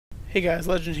Hey guys,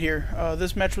 Legend here.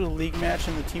 This match was a league match,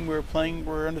 and the team we were playing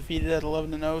were undefeated at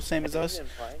 11-0, same as us.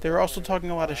 They were also talking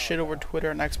a lot of shit over Twitter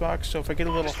and Xbox, so if I get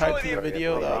a little hype in the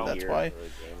video, that's why.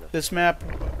 This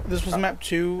was map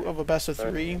 2 of a best of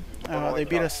 3. They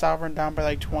beat us Sovereign down by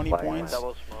like 20 points,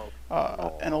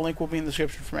 and a link will be in the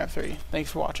description for map 3. Thanks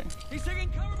for watching.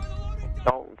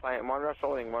 Don't fight. One rush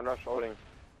holding.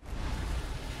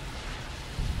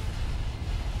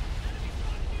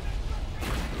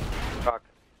 Fuck.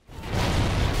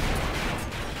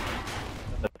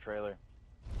 The trailer.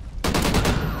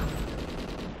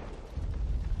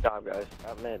 Job, guys.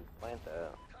 Out mid. Plant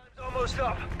that. Time's almost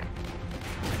up.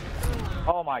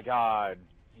 Oh my god.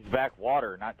 He's back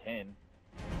water, not tin.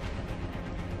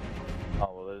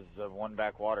 Oh, well, there's one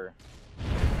back water.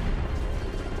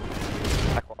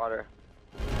 Backwater.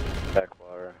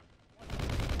 Backwater.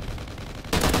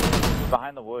 He's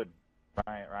behind the wood.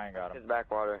 Ryan got him. His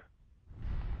backwater.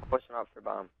 Pushing up for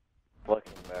bomb.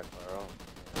 Looking backwater.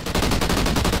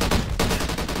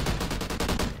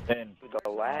 Tin. Dude, the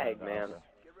lag, man.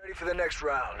 Get ready for the next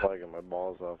round. I'm plugging my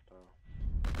balls off now.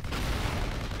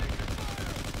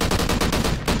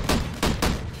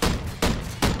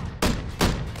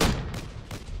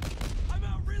 I'm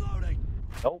out reloading.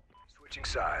 Nope. Switching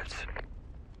sides.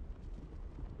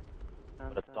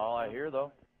 That's all I hear,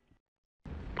 though.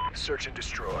 Search and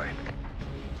destroy.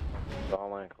 It's all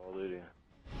my Call of Duty.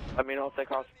 Let me know if they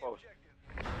cross the post.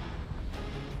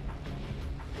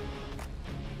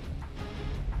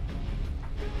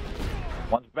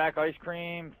 One's back ice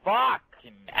cream.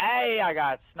 Fucking hey, I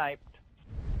got sniped.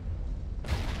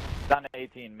 Down to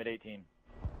 18, mid 18.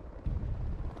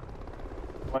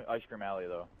 Ice cream alley,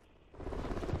 though.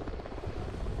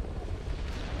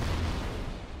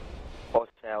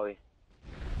 Post alley.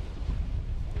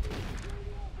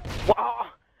 Wow!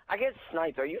 I get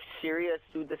sniped. Are you serious,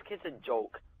 dude? This kid's a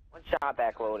joke. One shot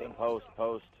backloading.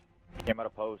 Post. Came out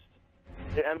of post.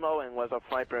 The MOing was a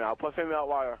sniper now. Put him out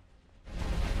wire.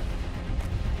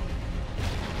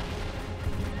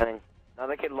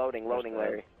 Another kid loading,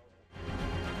 Larry.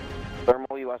 Thermal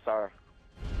USR.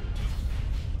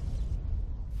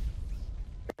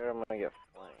 Here I'm gonna get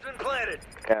flanked. Been planted.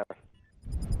 Yeah.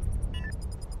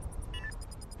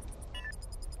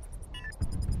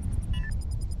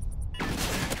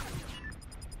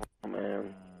 Oh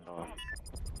man. Oh.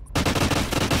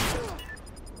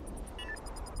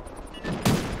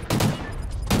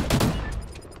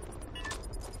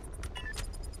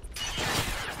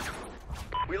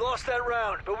 We lost that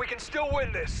round, but we can still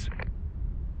win this.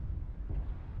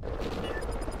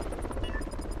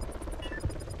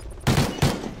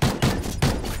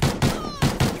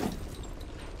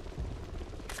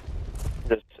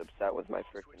 Just upset with my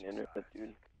freaking internet,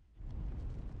 dude.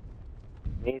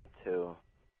 Me too.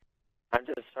 I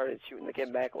just started shooting the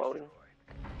kid back loading.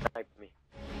 Sniped me.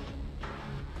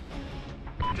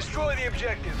 Destroy the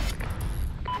objective.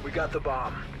 We got the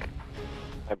bomb.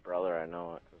 My brother, I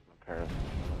know it because my parents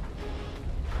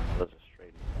was a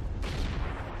straight.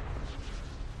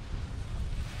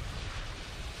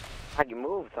 How'd you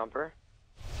move, Thumper?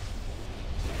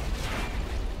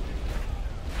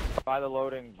 By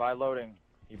loading.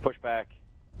 You push back.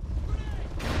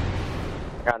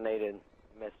 Got naded.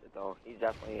 Missed it though. He's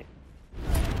definitely.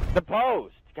 The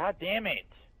post! God damn it!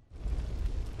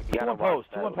 You Two in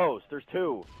post. There's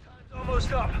two. Time's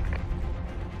almost up.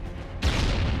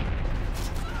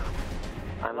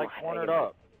 I'm like cornered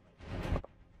up.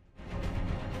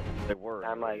 They were.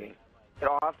 I'm like, get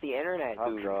off the internet,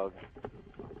 dude. Drug.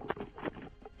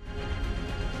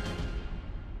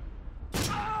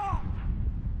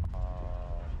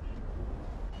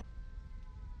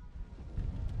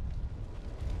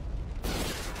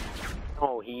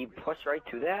 Oh, he pushed right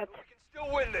to that? We can still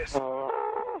win this.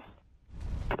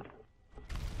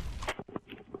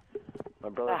 My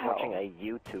brother's watching a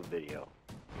YouTube video.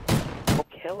 Well,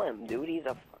 kill him, dude. He's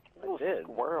a fucking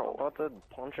squirrel. I'm about to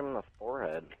punch him in the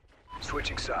forehead.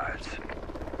 Switching sides.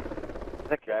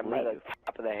 That grab him by the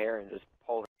top of the hair and just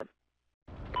pull him.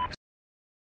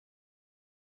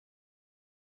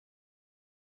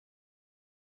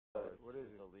 What is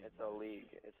it?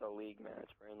 It's a league match.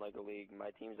 We're in like a league.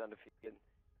 My team's undefeated,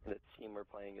 and the team we're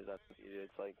playing is undefeated.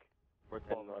 It's like We're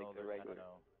like the regular.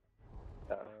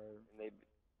 Yeah. And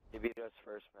they beat us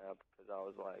first map because I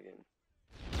was lagging.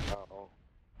 Oh,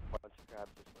 once the crab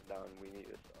just went down, we need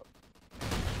a sub.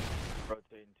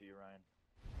 Rotating to you, Ryan.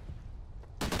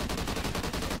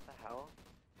 What the hell?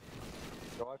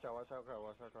 Go watch out,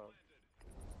 crowd.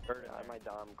 I have my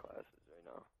Dom classes right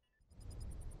now.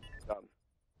 Dom.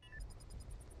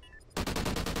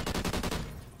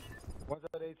 One's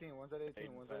at 18, one's at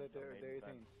 18, one's at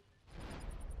 18.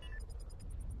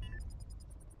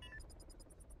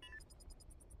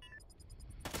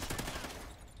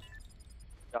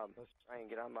 Ryan,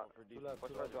 get on bomb. Two left,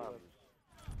 What's two left, two bomb? left.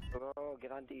 Oh,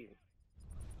 get on D.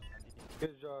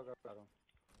 Good job, I got him.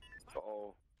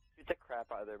 Uh-oh. Shoot the crap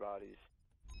out of their bodies.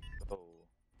 Oh.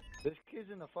 This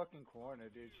kid's in the fucking corner,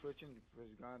 dude, switching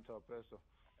his gun to a pistol.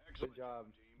 Good job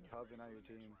helping out your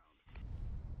team.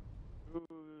 3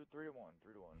 to 1.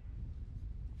 3 to 1.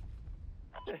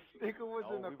 This nigga was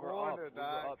in the corner, we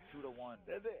were up 2 to 1.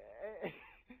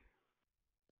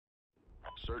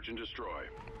 Search and destroy.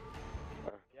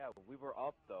 Yeah, we were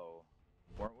up though,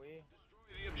 weren't we?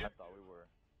 I thought we were.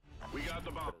 We got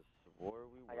the bomb. Swore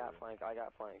we were. I got flank.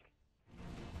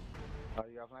 Oh,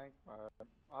 you got flank? I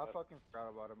fucking forgot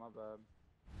about it, my bad.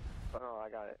 Oh, no, I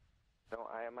got it. No,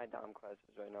 I have my dom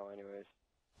classes right now anyways.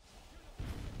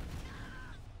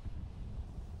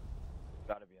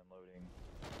 Gotta be unloading.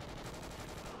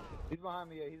 He's behind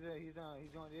me, yeah, he's going,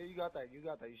 yeah, you got that, you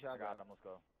shot I got him, let's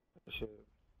go. Shit.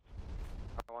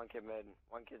 One kid mid.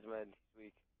 One kid's mid.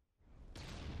 He's weak.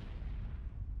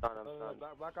 Stun him, stun.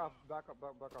 Back off.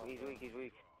 He's weak. He's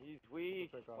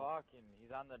weak. Fucking,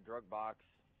 he's on the drug box.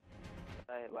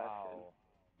 I hit last Wow.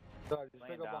 Sorry, just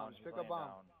Laying pick a down, bomb, he's just pick a laying bomb.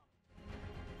 down.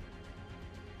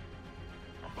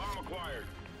 Bomb acquired.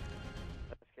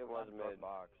 kid. This kid was On the drug mid.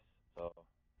 box, so I don't know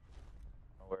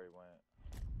where he went.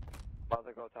 About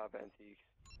to go top antiques.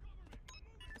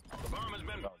 The bomb has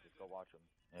been. No, just go watch him.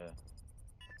 Yeah.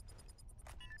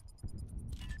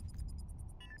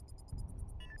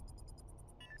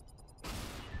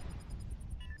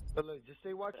 But look, just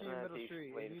stay watching your middle He's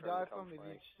street. waiting If you for him die to come from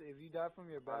flank. if you die from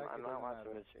your back, I'm it not doesn't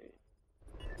watching matter. the street.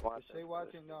 Just stay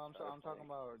watching. No, I'm talking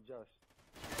about just.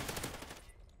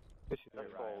 This shit Let's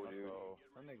is go, Ryan, dude. let's go.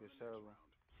 That nigga's terrible.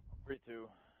 3-2.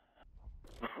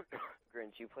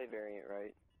 Grinch, you play variant,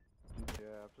 right?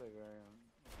 Yeah, I play variant.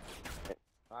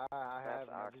 I have.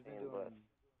 I just been doing.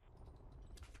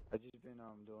 Switching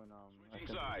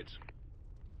sides.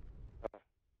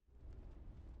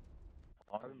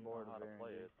 As long I've as been you know bored how of to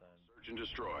play variant. it, then. Search and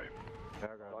destroy. Yeah,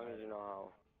 I As got long it. as you know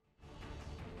how.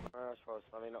 Alright, post.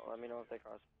 Let me know if they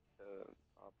cross the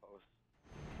post.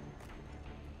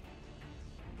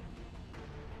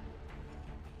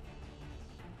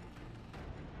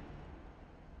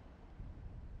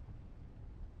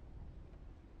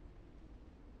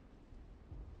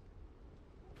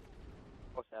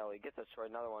 Post alley, get destroyed.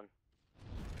 Another one.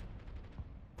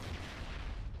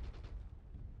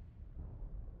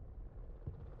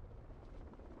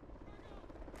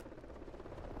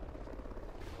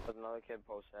 There's another kid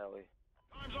post alley.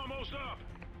 Time's almost up.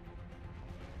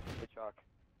 Good truck.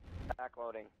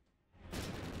 Backloading.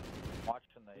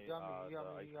 Watching the He got me. He got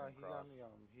the me. ice He cream got cross. me.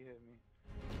 He hit me.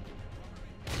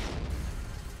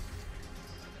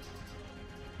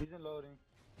 He's in loading.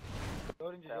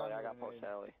 Loading just Alley, got I me. got post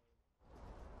alley.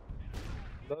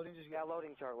 Loading just Yeah, got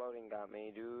loading truck. Loading got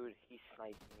me, dude. He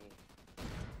sniped me.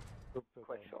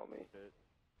 Quick, show me. Shit.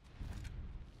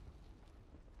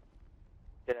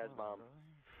 Kid has bomb.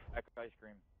 Ice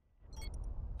cream.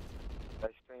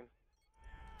 Ice cream.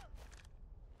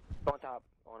 Go on top.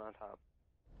 Going on top.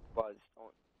 Buzz.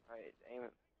 Don't. Alright, aim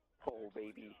it. Oh,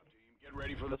 baby. Get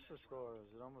ready for the. What's the score?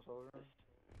 Is it almost over?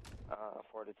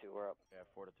 4-2. We're up. Yeah,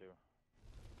 4-2.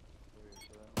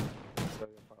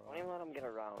 Don't even let them get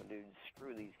around, dude.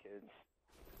 Screw these kids.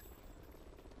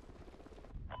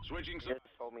 Switching You sides.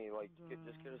 just told me, like,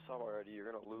 just get us up already. You're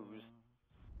gonna lose.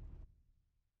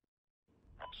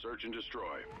 Search and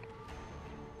destroy.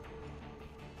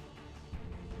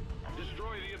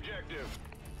 Destroy the objective.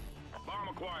 Bomb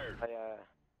acquired.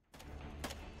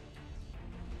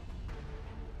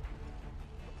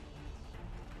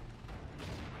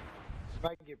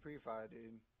 I can get pre-fired,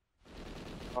 dude.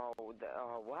 Oh,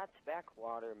 what?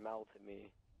 Backwater melted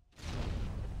me.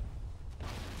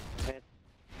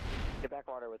 Get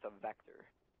backwater with a vector.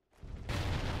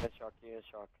 Get shock, get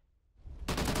shock.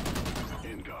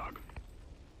 Incog.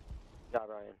 Good job,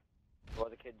 Ryan. Well,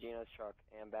 the kid Gina's truck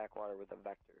and backwater with a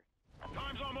vector.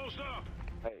 Time's almost up.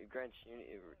 Hey, Grinch,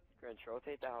 Grinch,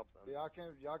 rotate to help them. Y'all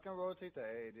can rotate the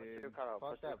A, dude. Push through cutout, Fuck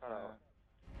push through that plan. cutout.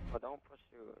 But don't push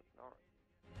through it. No.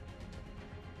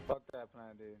 Fuck that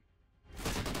plan, dude.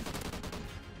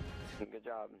 Good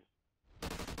job.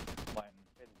 Planting.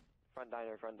 Good. Front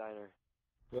diner.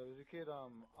 Yo, there's a kid, oh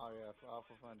yeah,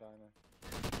 Alpha Front Diner.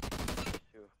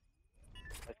 Two.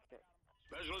 Let's get.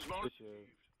 Specialist bonus. Good shit.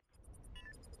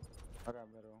 I got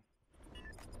middle.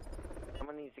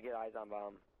 Someone needs to get eyes on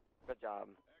bomb. Good job.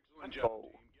 Excellent job, Oh.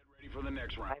 team. Get ready for the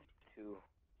next round. 5-2.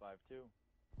 5-2.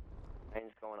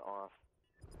 Mine's going off.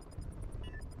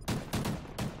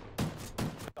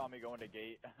 Saw me going to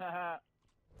gate.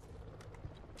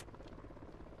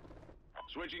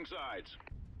 Switching sides.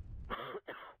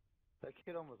 That That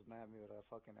kid almost nabbed me with that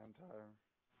fucking M-tire.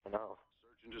 I know.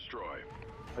 Search and destroy.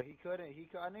 But he couldn't.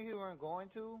 I knew he weren't going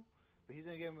to, but he's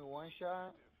gonna give me one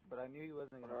shot. But I knew he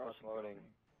wasn't gonna We're fucking kill loading.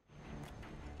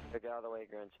 me. Get out of the way,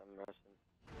 Grinch. I'm rushing.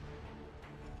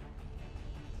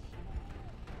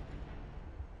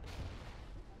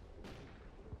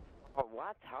 Oh,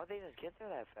 what? How'd they just get there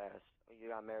that fast? Oh, you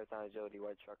got marathon agility,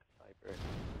 white truck, sniper.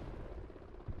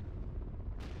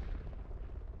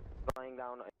 Flying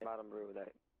down bottom brew.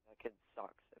 That kid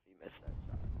sucks if he missed that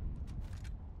shot.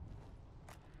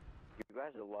 You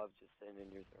guys love just sitting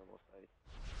in your thermal sights.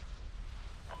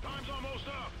 Time's almost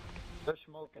up. They're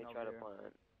smoking They over try to here.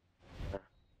 plant.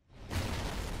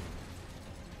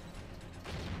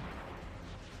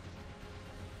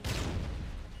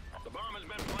 The bomb has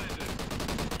been planted.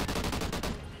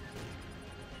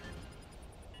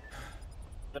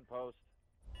 Then post.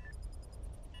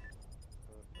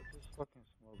 Let's just fucking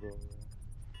smoke over there.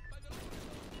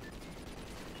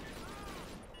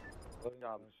 Good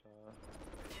job. Shot.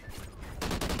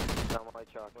 Down white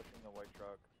truck. Pushing the white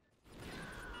truck.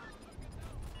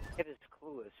 Kid is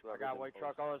clueless. I got white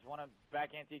truck. Oh, there's one on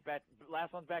back antique.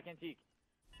 Last one's back antique.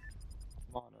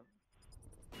 I'm on it.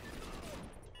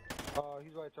 Oh,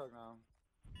 he's white truck now.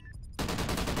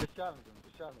 Just challenge him.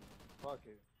 Just challenge him. Fuck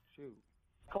it. Shoot.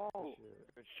 Go.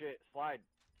 Shit. Good shit. Slide.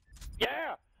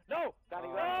 Yeah! No! Got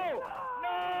him. No!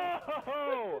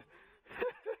 No!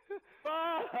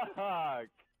 Fuck!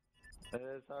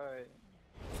 It's alright.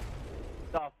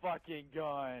 The fucking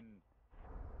gun.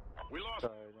 We lost.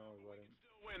 Sorry, don't worry about it.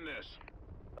 Still win this.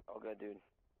 Oh, good, dude.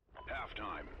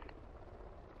 Halftime.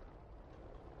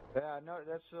 Yeah, no,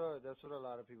 that's what a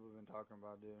lot of people have been talking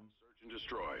about, dude. Search and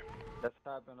destroy. That's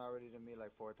happened already to me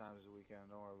like 4 times this weekend.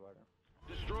 Don't worry about it.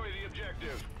 Destroy the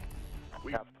objective.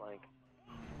 We Got flank.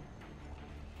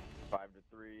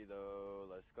 5-3 though.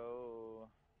 Let's go.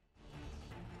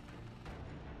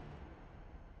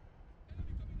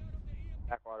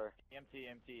 Backwater.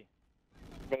 MT.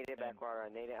 Native backwater.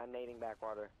 I'm nading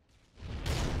backwater.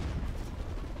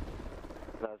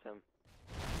 That was him.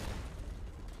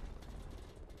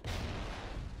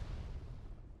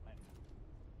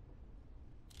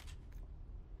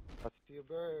 I see a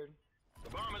bird. The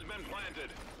bomb has been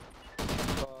planted.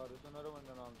 Oh, there's another one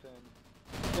on 10.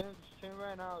 10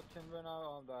 ran out. 10 ran out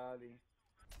on the alley.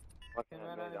 Looking 10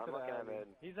 at ran out mid. I'm into the looking at alley. mid.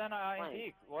 He's on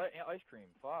antique. What? Ice cream.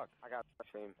 Fuck. I got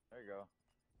stream. There you go.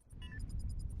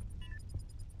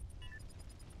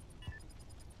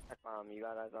 Bomb. You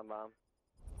got eyes on bomb?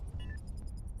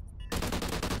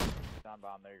 Down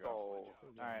bomb. There you go. Oh.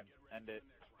 Alright. End it.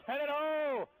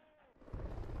 10-0!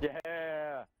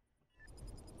 Yeah!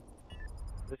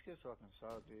 This kid's fucking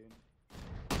suck, dude.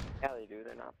 Yeah, they do.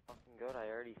 They're not fucking good. I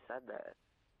already said that.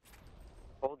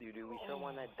 Told you, dude. We should have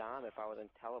won that Dom if I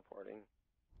wasn't teleporting.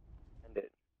 End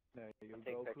it. Yeah, you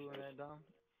Take Goku pictures. in that Dom?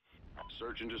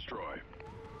 Search and destroy.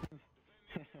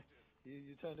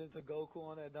 you turned into Goku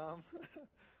on that Dom?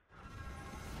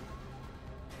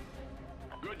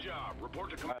 Good job. Report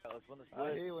to Alright, let's win the I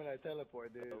split. hate when I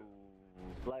teleport, dude.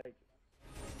 Oh. Like,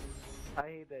 I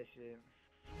hate that shit.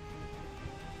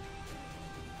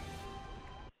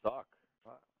 Suck.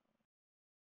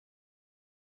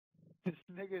 This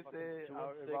nigga said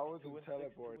if I was to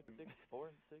teleport. 4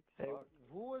 and 6. Hey,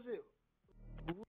 who was it?